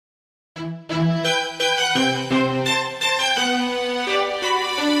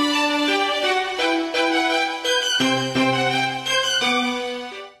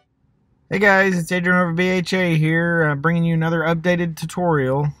Hey guys, it's Adrian over BHA here, bringing you another updated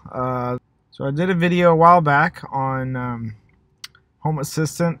tutorial. So I did a video a while back on Home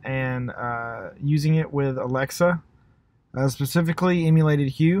Assistant and using it with Alexa, specifically Emulated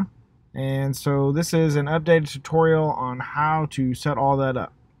Hue. And so this is an updated tutorial on how to set all that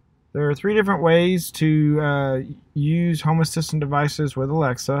up. There are three different ways to use Home Assistant devices with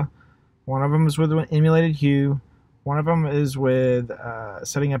Alexa. One of them is with Emulated Hue. One of them is with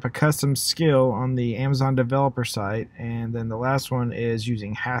setting up a custom skill on the Amazon developer site, and then the last one is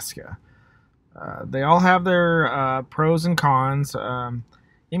using Haskell. They all have their pros and cons.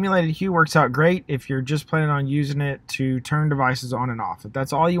 Emulated Hue works out great if you're just planning on using it to turn devices on and off. If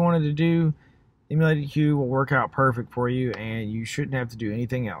that's all you wanted to do, Emulated Hue will work out perfect for you, and you shouldn't have to do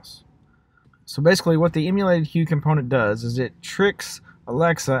anything else. So basically what the Emulated Hue component does is it tricks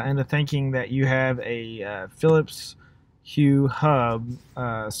Alexa into thinking that you have a Philips Hue hub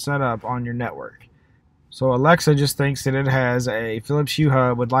set up on your network. So Alexa just thinks that it has a Philips Hue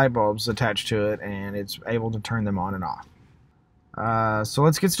hub with light bulbs attached to it, and it's able to turn them on and off. So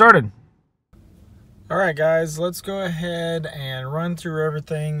let's get started. Alright guys, let's go ahead and run through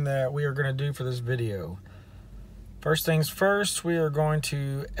everything that we are going to do for this video. First things first, we are going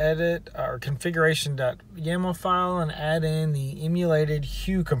to edit our configuration.yaml file and add in the Emulated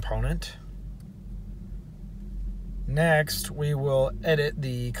Hue component. Next, we will edit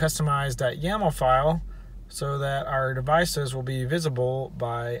the customize.yaml file so that our devices will be visible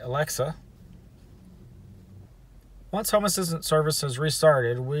by Alexa. Once Home Assistant service has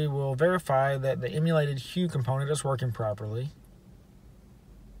restarted, we will verify that the Emulated Hue component is working properly.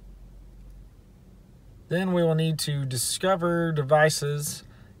 Then we will need to discover devices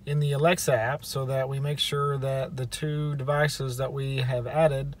in the Alexa app so that we make sure that the two devices that we have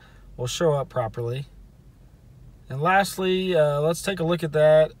added will show up properly. And lastly, let's take a look at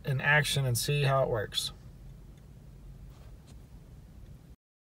that in action and see how it works.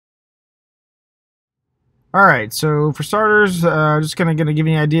 Alright, so for starters, just going to give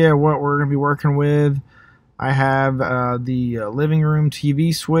you an idea of what we're going to be working with. I have the Livingroom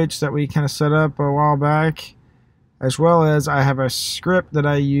TV switch that we kind of set up a while back, as well as I have a script that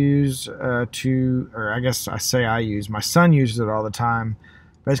I use or I guess I say I use, my son uses it all the time.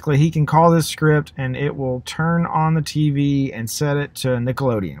 Basically, he can call this script and it will turn on the TV and set it to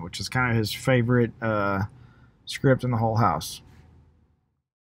Nickelodeon, which is kind of his favorite script in the whole house.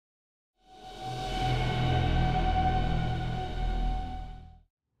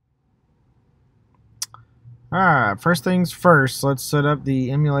 Alright, first things first, let's set up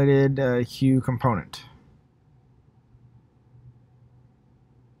the Emulated Hue component.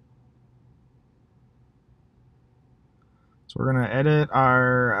 So we're going to edit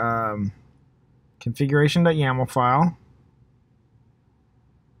our configuration.yaml file.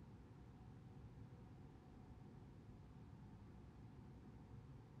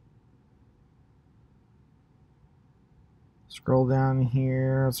 Scroll down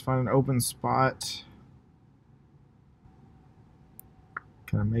here, let's find an open spot.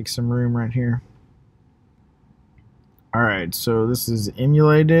 Kind of make some room right here. Alright, so this is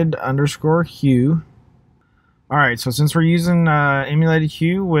emulated_hue. Alright, so since we're using Emulated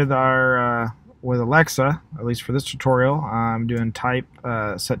Hue with our with Alexa, at least for this tutorial, I'm doing type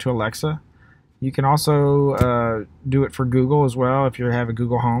set to Alexa. You can also do it for Google as well if you have a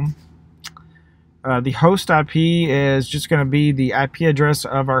Google Home. The host IP is just going to be the IP address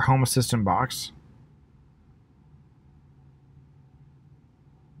of our Home Assistant box.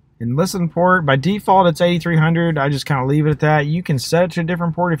 And listen port, by default it's 8300. I just kind of leave it at that. You can set it to a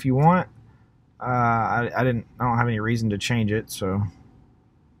different port if you want. I don't have any reason to change it. So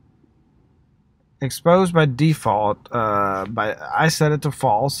exposed by default, I set it to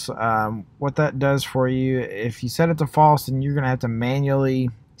false. What that does for you, if you set it to false, then you're going to have to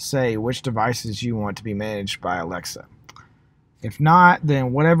manually say which devices you want to be managed by Alexa. If not,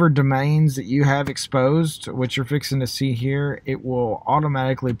 then whatever domains that you have exposed, which you're fixing to see here, it will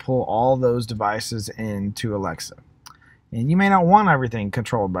automatically pull all those devices into Alexa. And you may not want everything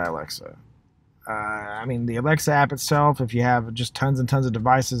controlled by Alexa. I mean, the Alexa app itself, if you have just tons and tons of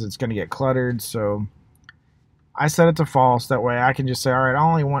devices, it's going to get cluttered. So I set it to false. That way I can just say, all right, I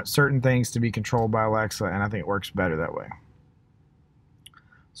only want certain things to be controlled by Alexa, and I think it works better that way.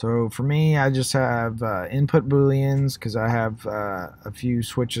 So for me, I just have input booleans because I have a few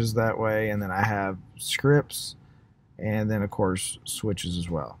switches that way, and then I have scripts, and then of course switches as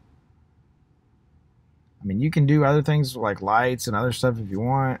well. I mean, you can do other things like lights and other stuff if you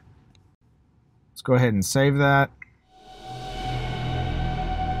want. Let's go ahead and save that.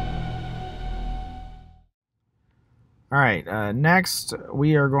 Alright, next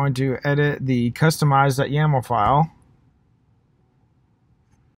we are going to edit the customize.yaml file.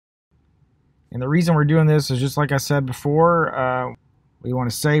 And the reason we're doing this is just like I said before, we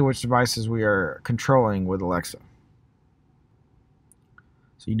want to say which devices we are controlling with Alexa.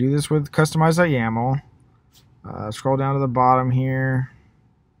 So you do this with customize.yaml. Scroll down to the bottom here.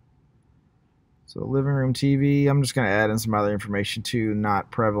 So Livingroom TV, I'm just going to add in some other information too, not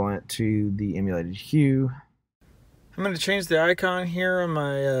prevalent to the emulated hue. I'm going to change the icon here on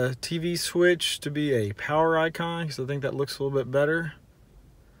my TV switch to be a power icon because I think that looks a little bit better.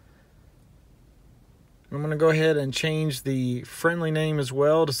 I'm going to go ahead and change the friendly name as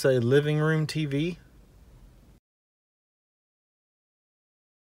well to say Livingroom TV.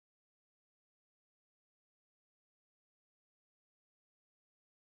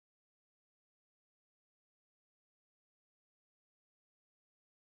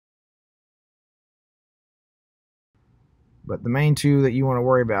 But the main two that you want to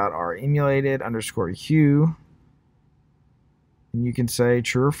worry about are emulated_hue. And you can say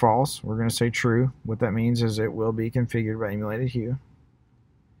true or false. We're going to say true. What that means is it will be configured by emulated hue.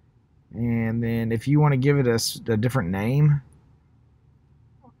 And then if you want to give it a different name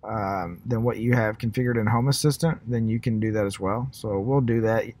than what you have configured in Home Assistant, then you can do that as well. So we'll do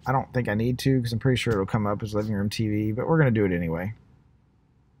that. I don't think I need to because I'm pretty sure it'll come up as Livingroom TV, but we're going to do it anyway.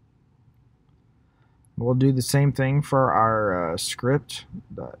 We'll do the same thing for our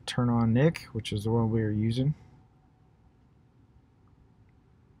script.turnonnick, which is the one we are using.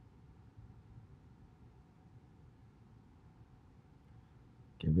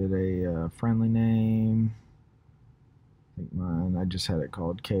 Give it a friendly name. I think mine, I just had it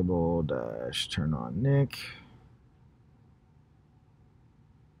called cable-turnonnick.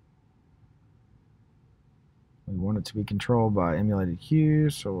 We want it to be controlled by emulated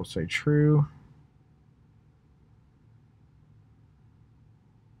hue, so we'll say true.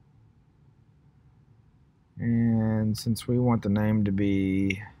 And since we want the name to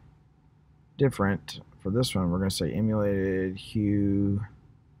be different for this one, we're going to say emulated hue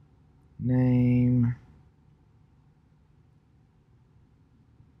name.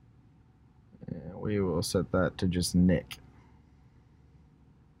 And we will set that to just Nick.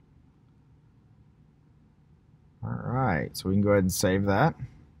 Alright, so we can go ahead and save that.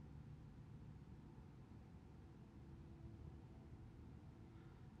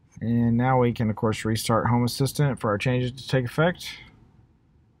 And now we can, of course, restart Home Assistant for our changes to take effect.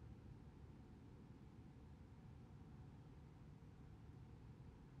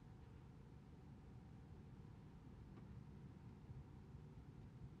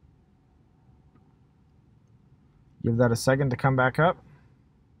 Give that a second to come back up.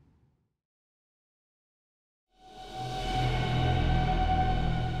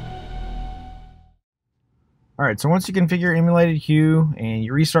 Alright, so once you configure emulated hue and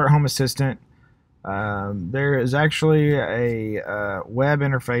you restart Home Assistant, there is actually a web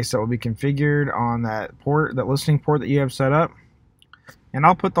interface that will be configured on that port, that listening port that you have set up. And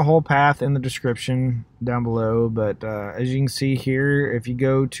I'll put the whole path in the description down below, but as you can see here, if you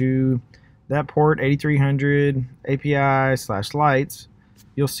go to that port 8300 API/lights,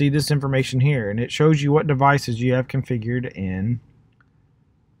 you'll see this information here, and it shows you what devices you have configured in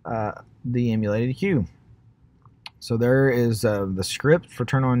the emulated hue. So there is the script for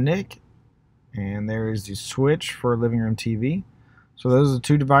Turn-on-Nick, and there is the switch for Livingroom TV. So those are the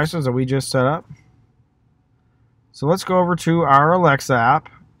two devices that we just set up. So let's go over to our Alexa app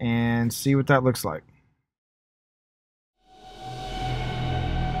and see what that looks like.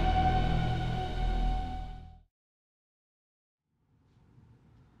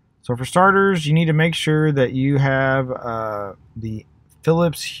 So for starters, you need to make sure that you have the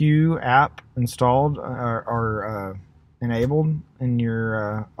Philips Hue app installed or enabled in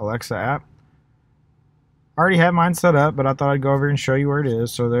your Alexa app. I already have mine set up, but I thought I'd go over and show you where it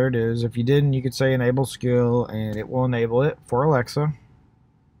is. So there it is. If you didn't, you could say enable skill and it will enable it for Alexa.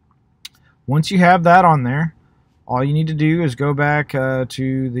 Once you have that on there, all you need to do is go back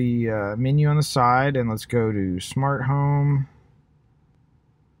to the menu on the side, and let's go to Smart Home.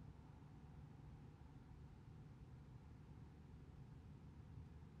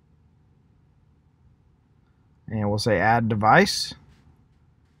 And we'll say add device.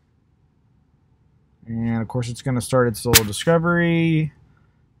 And of course it's going to start its little discovery.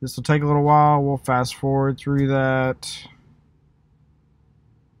 This will take a little while. We'll fast forward through that.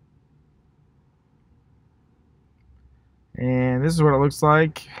 And this is what it looks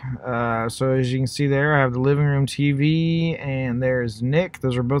like. So as you can see there, I have the Livingroom TV and there's Nick.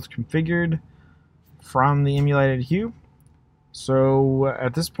 Those are both configured from the emulated hue. So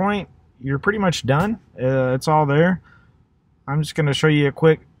at this point, you're pretty much done. It's all there. I'm just going to show you a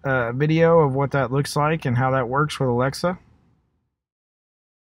quick video of what that looks like and how that works with Alexa.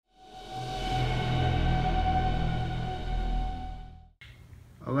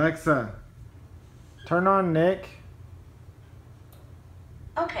 Alexa, turn on Nick.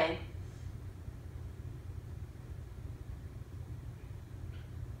 Okay.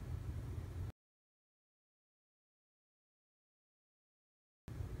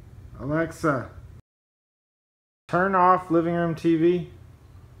 Alexa, turn off Livingroom TV.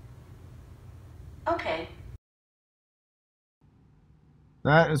 Okay.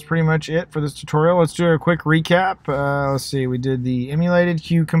 That is pretty much it for this tutorial. Let's do a quick recap. Let's see, we did the emulated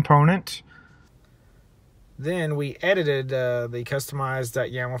hue component. Then we edited the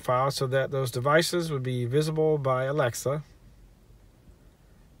customize.yaml file so that those devices would be visible by Alexa.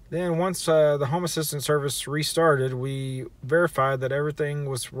 Then once the Home Assistant service restarted, we verified that everything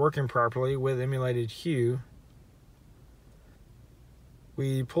was working properly with Emulated Hue.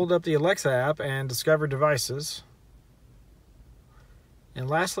 We pulled up the Alexa app and discovered devices. And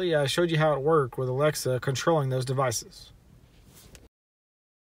lastly, I showed you how it worked with Alexa controlling those devices.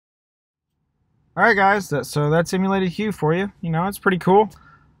 Alright guys, so that's Emulated Hue for you. You know, it's pretty cool.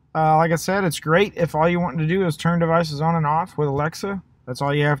 Like I said, it's great if all you want to do is turn devices on and off with Alexa. That's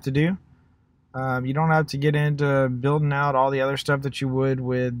all you have to do. You don't have to get into building out all the other stuff that you would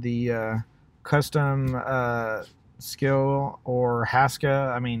with the custom skill or Haskell.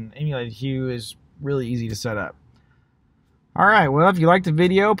 I mean, Emulated Hue is really easy to set up. Alright, well, if you liked the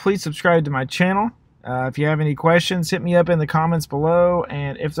video, please subscribe to my channel. If you have any questions, hit me up in the comments below.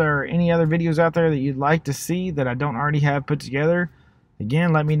 And if there are any other videos out there that you'd like to see that I don't already have put together,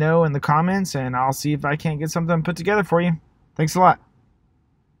 again, let me know in the comments and I'll see if I can't get something put together for you. Thanks a lot.